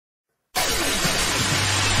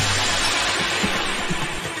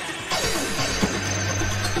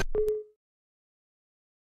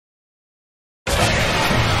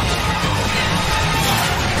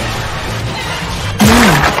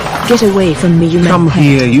Get away from me, you Come man.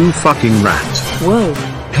 here, you fucking rat. Whoa.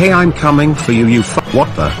 Hey, I'm coming for you, you what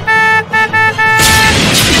the?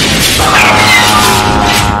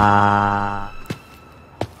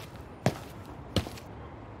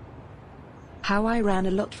 How I ran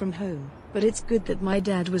a lot from home, but it's good that my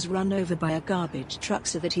dad was run over by a garbage truck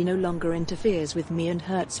so that he no longer interferes with me and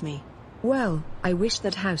hurts me. Well, I wish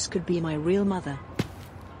that house could be my real mother.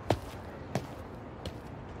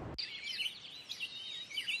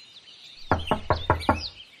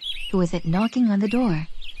 Who is it knocking on the door?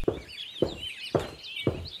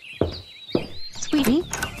 Sweetie?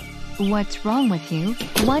 What's wrong with you?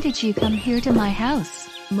 Why did you come here to my house?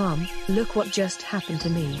 Mom, look what just happened to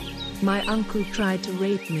me. My uncle tried to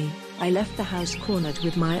rape me. I left the house cornered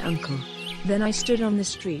with my uncle. Then I stood on the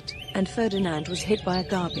street, and Ferdinand was hit by a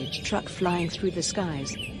garbage truck flying through the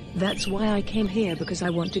skies. That's why I came here, because I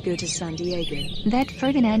want to go to San Diego. That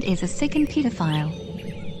Ferdinand is a sickened pedophile.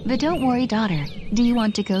 But don't worry, daughter. Do you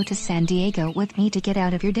want to go to San Diego with me to get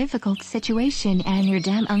out of your difficult situation and your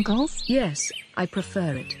damn uncles? Yes, I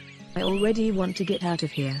prefer it. I already want to get out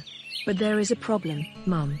of here. But there is a problem,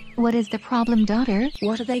 Mom. What is the problem, daughter?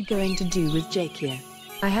 What are they going to do with Jake here?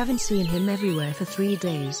 I haven't seen him everywhere for 3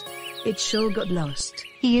 days. It sure got lost.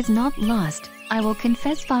 He is not lost, I will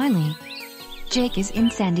confess finally. Jake is in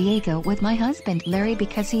San Diego with my husband Larry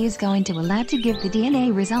because he is going to allow to give the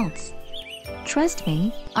DNA results. Trust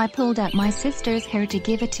me, I pulled out my sister's hair to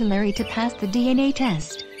give it to Larry to pass the DNA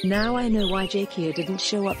test. Now I know why Jake here didn't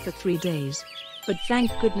show up for 3 days. But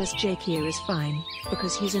thank goodness Jake here is fine,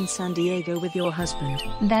 because he's in San Diego with your husband.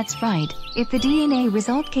 That's right. If the DNA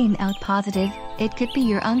result came out positive, it could be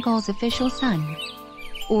your uncle's official son.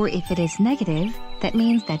 Or if it is negative, that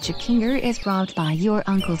means that Shakir is robbed by your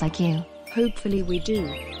uncles like you. Hopefully we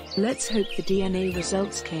do. Let's hope the DNA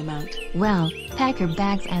results came out. Well, pack your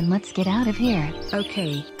bags and let's get out of here.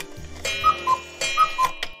 Okay.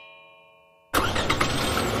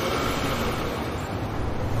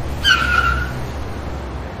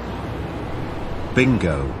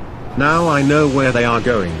 Bingo. Now I know where they are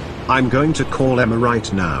going. I'm going to call Emma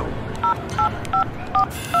right now.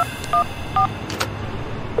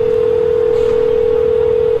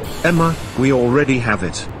 Emma, we already have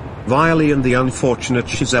it. Violy and the unfortunate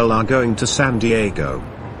Giselle are going to San Diego.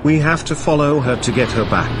 We have to follow her to get her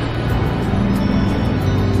back.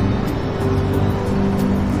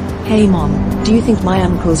 Hey Mom, do you think my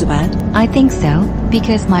uncles are bad? I think so,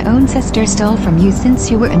 because my own sister stole from you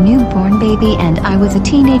since you were a newborn baby and I was a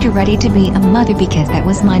teenager ready to be a mother because that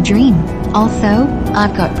was my dream. Also,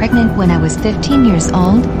 I've got pregnant when I was 15 years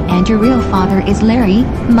old, and your real father is Larry,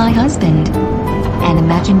 my husband. And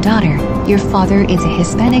imagine, daughter, your father is a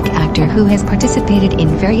Hispanic actor who has participated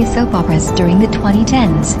in various soap operas during the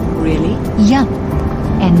 2010s. Really? Yup.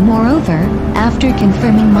 And moreover, after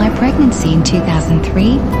confirming my pregnancy in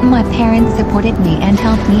 2003, my parents supported me and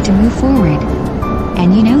helped me to move forward.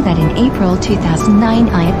 And you know that in April 2009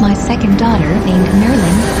 I had my second daughter named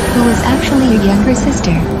Marilyn, who was actually a younger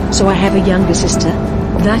sister. So I have a younger sister?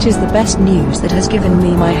 That is the best news that has given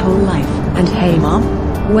me my whole life. And hey Mom,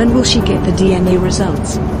 when will she get the DNA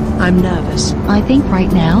results? I'm nervous. I think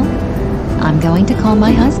right now. I'm going to call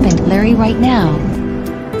my husband Larry right now.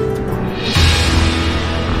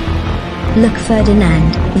 Look,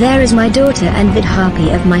 Ferdinand, there is my daughter and the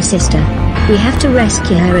harpy of my sister. We have to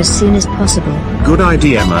rescue her as soon as possible. Good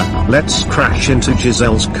idea, Emma. Let's crash into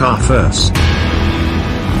Giselle's car first.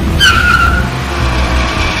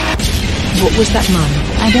 What was that, Mom?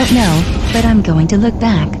 I don't know, but I'm going to look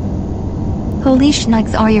back. Holy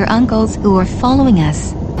schnucks, are your uncles who are following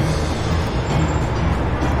us?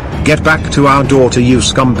 Get back to our daughter, you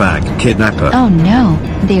scumbag kidnapper. Oh no,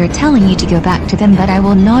 they are telling you to go back to them, but I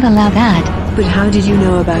will not allow that. But how did you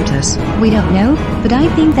know about us? We don't know, but I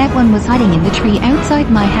think that one was hiding in the tree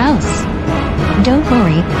outside my house. Don't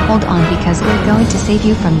worry, hold on, because we're going to save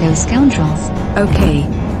you from those scoundrels. Okay.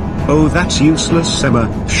 Oh, that's useless, Emma.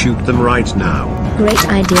 Shoot them right now. Great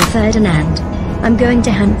idea, Ferdinand. I'm going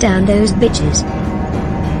to hunt down those bitches.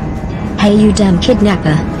 Hey, you damn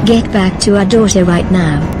kidnapper, get back to our daughter right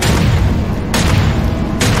now.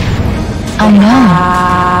 Oh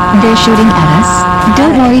no! They're shooting at us.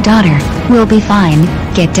 Don't worry, daughter. We'll be fine.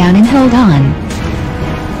 Get down and hold on.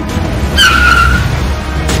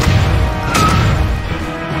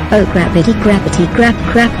 Oh crappity crappity crap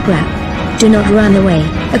crap crap. Do not run away.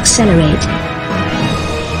 Accelerate.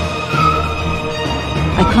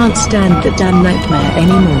 I can't stand the damn nightmare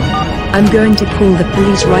anymore. I'm going to call the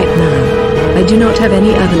police right now. I do not have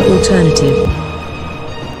any other alternative.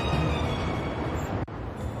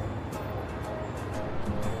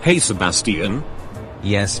 Hey Sebastian.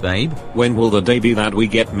 Yes, babe? When will the day be that we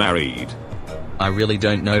get married? I really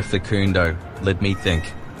don't know, Facundo. Let me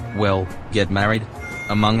think. Well, get married?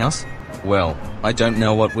 Among us? Well, I don't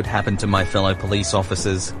know what would happen to my fellow police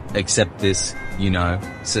officers, except this, you know,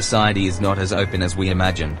 society is not as open as we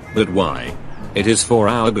imagined. But why? It is for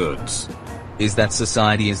our goods. Is that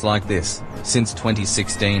society is like this? Since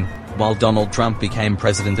 2016, while Donald Trump became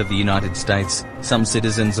President of the United States, some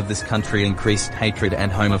citizens of this country increased hatred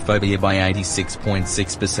and homophobia by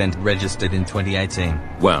 86.6% registered in 2018.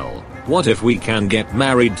 Well, what if we can get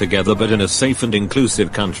married together but in a safe and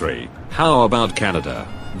inclusive country? How about Canada?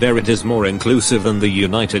 There it is more inclusive than the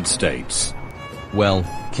United States. Well,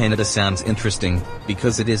 Canada sounds interesting,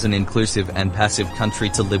 because it is an inclusive and passive country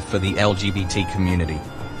to live for the LGBT community.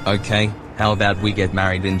 Okay, how about we get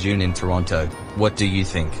married in June in Toronto? What do you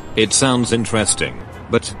think? It sounds interesting,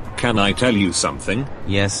 but can I tell you something?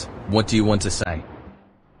 Yes, what do you want to say?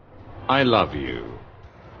 I love you.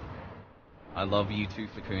 I love you too,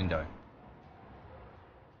 Facundo.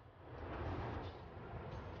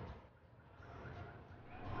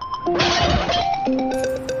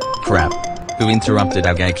 Crap. Who interrupted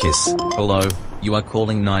our gay kiss? Hello, you are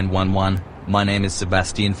calling 911. My name is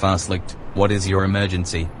Sebastian Fastlicht. What is your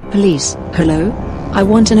emergency? Police, hello? I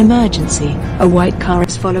want an emergency. A white car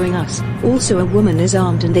is following us. Also a woman is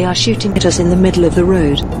armed and they are shooting at us in the middle of the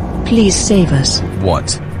road. Please save us.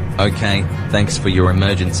 What? Okay, thanks for your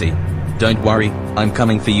emergency. Don't worry, I'm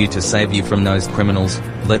coming for you to save you from those criminals.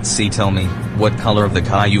 Let's see, tell me, what color of the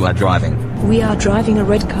car you are driving? We are driving a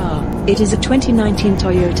red car. It is a 2019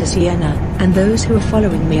 Toyota Sienna, and those who are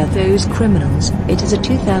following me are those criminals. It is a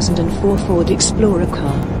 2004 Ford Explorer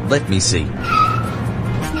car. Let me see.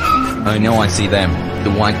 Oh no, I see them.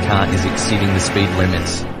 The white car is exceeding the speed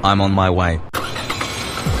limits. I'm on my way.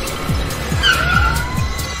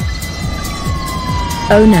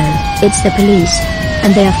 Oh no, it's the police.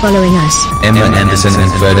 And they are following us. Emma Anderson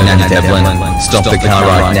and Ferdinand Devlin, stop the car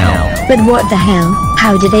right now. But what the hell?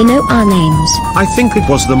 How do they know our names? I think it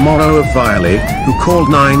was the Morrow of Violy, who called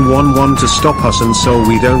 911 to stop us and so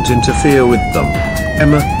we don't interfere with them.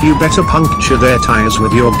 Emma, you better puncture their tires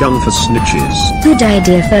with your gun for snitches. Good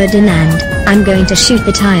idea, Ferdinand. I'm going to shoot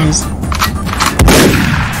the tires.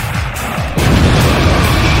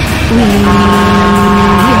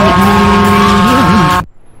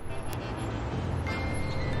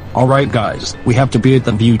 Alright guys, we have to be at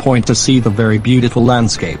the viewpoint to see the very beautiful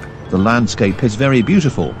landscape. The landscape is very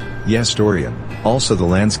beautiful. Yes, Dorian. Also the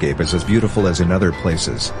landscape is as beautiful as in other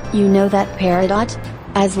places. You know that, Peridot?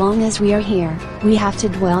 As long as we are here, we have to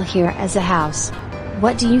dwell here as a house.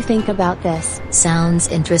 What do you think about this? Sounds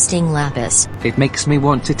interesting, Lapis. It makes me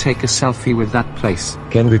want to take a selfie with that place.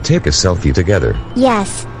 Can we take a selfie together?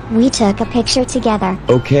 Yes, we took a picture together.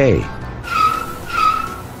 Okay.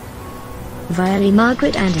 Violy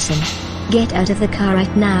Margaret Anderson. Get out of the car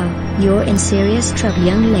right now. You're in serious trouble,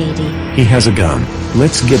 young lady. He has a gun.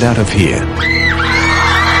 Let's get out of here.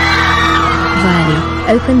 Violy,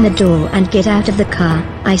 open the door and get out of the car,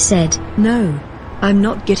 I said. No. I'm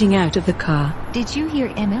not getting out of the car. Did you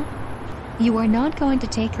hear, Emma? You are not going to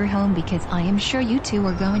take her home because I am sure you two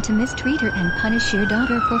are going to mistreat her and punish your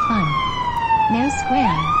daughter for fun. No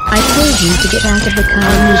swearing. I told you to get out of the car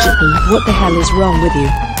immediately. What the hell is wrong with you?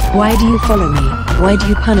 Why do you follow me? Why do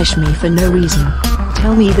you punish me for no reason?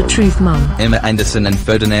 Tell me the truth, Mum. Emma Anderson and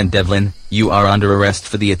Ferdinand Devlin, you are under arrest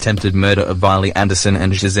for the attempted murder of Violy Anderson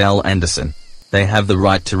and Giselle Anderson. They have the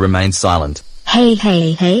right to remain silent. Hey.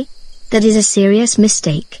 That is a serious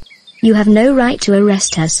mistake. You have no right to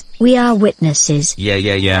arrest us. We are witnesses. Yeah,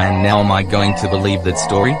 and now am I going to believe that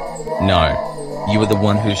story? No. You were the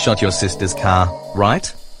one who shot your sister's car,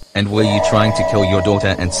 right? And were you trying to kill your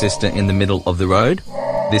daughter and sister in the middle of the road?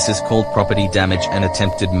 This is called property damage and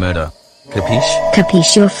attempted murder. Capiche?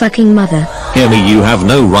 Capiche your fucking mother. Hear me, you have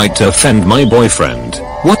no right to offend my boyfriend.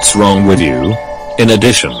 What's wrong with you? In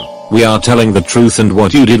addition, we are telling the truth and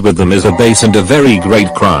what you did with them is a base and a very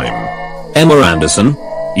great crime. Emma Anderson,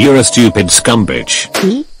 you're a stupid scumbitch.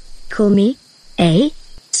 He? Call me? A?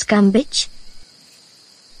 Scumbitch?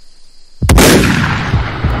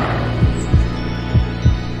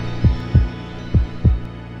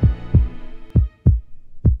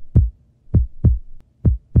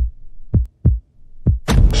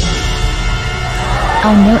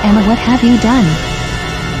 Oh no, Emma, what have you done?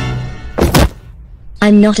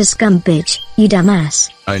 I'm not a scumbitch, you dumbass.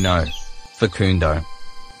 Oh no. Facundo.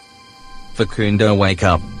 Facundo, wake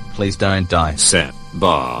up. Please don't die. Set.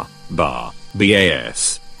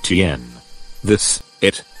 B-A-S. T-N. This,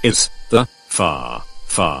 it, is, the,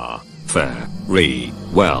 very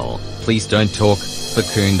well. Please don't talk,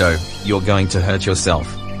 Facundo. You're going to hurt yourself.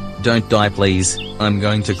 Don't die please, I'm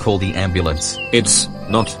going to call the ambulance. It's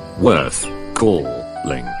not worth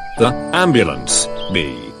calling the ambulance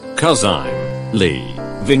because I'm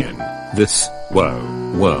leaving in this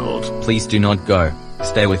world. Please do not go.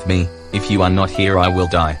 Stay with me. If you are not here I will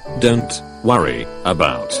die. Don't worry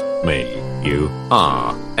about me. You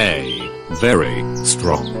are a very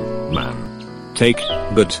strong man. Take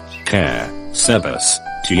good care,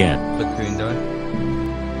 Sebastian. Facundo?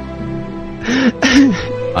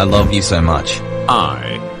 I love you so much.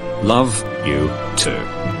 I love you too.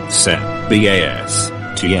 Sebastian.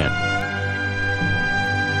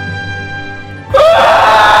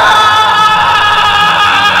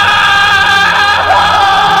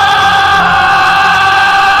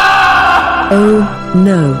 Oh,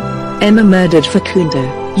 no. Emma murdered Facundo.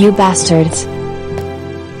 You bastards.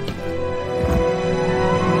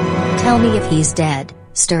 Tell me if he's dead,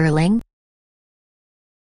 Sterling.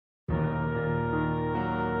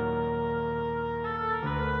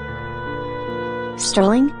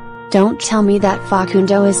 Sterling? Don't tell me that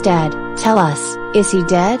Facundo is dead. Tell us, is he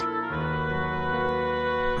dead?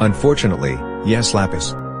 Unfortunately, yes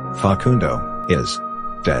Lapis. Facundo is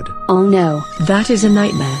dead. Oh no. That is a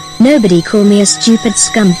nightmare. Nobody call me a stupid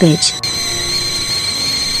scum bitch.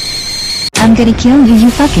 I'm gonna kill you,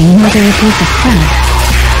 you fucking mother piece of crap.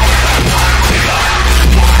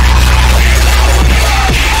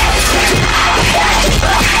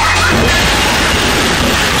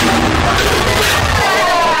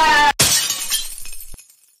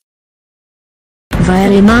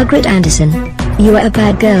 Violy Margaret Anderson. You are a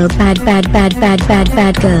bad girl,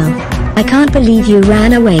 bad girl. I can't believe you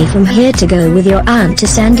ran away from here to go with your aunt to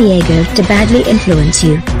San Diego to badly influence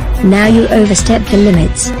you. Now you overstepped the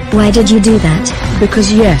limits. Why did you do that?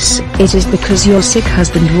 Because yes, it is because your sick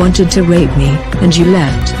husband wanted to rape me, and you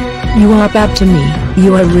left. You are bad to me,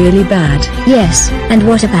 you are really bad. Yes, and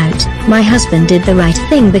what about? My husband did the right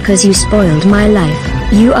thing because you spoiled my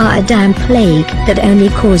life. You are a damn plague that only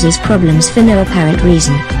causes problems for no apparent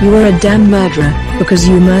reason. You are a damn murderer, because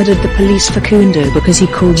you murdered the police Facundo because he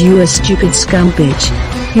called you a stupid scum bitch.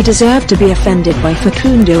 You deserve to be offended by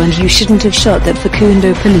Facundo and you shouldn't have shot that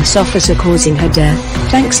Facundo police officer causing her death.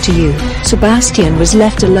 Thanks to you, Sebastian was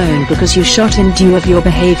left alone because you shot him due of your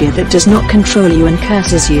behavior that does not control you and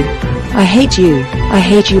curses you. I hate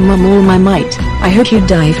you mum all my might. I hope you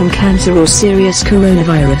die from cancer or serious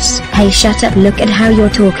coronavirus. Hey shut up, look at how you're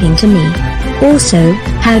talking to me. Also,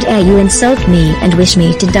 how dare you insult me and wish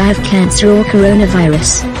me to die of cancer or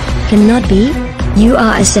coronavirus. Cannot be. You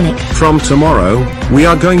are a cynic. From tomorrow, we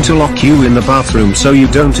are going to lock you in the bathroom so you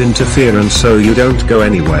don't interfere and so you don't go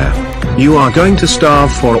anywhere. You are going to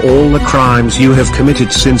starve for all the crimes you have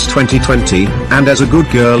committed since 2020, and as a good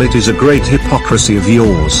girl it is a great hypocrisy of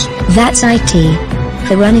yours. That's IT.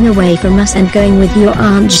 For running away from us and going with your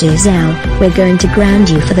Aunt Giselle, we're going to ground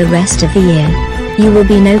you for the rest of the year. You will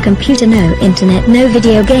be no computer, no internet, no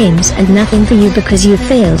video games and nothing for you because you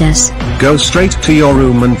failed us. Go straight to your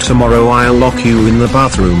room and tomorrow I'll lock you in the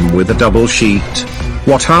bathroom with a double sheet.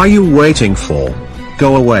 What are you waiting for?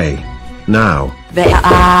 Go away. Now.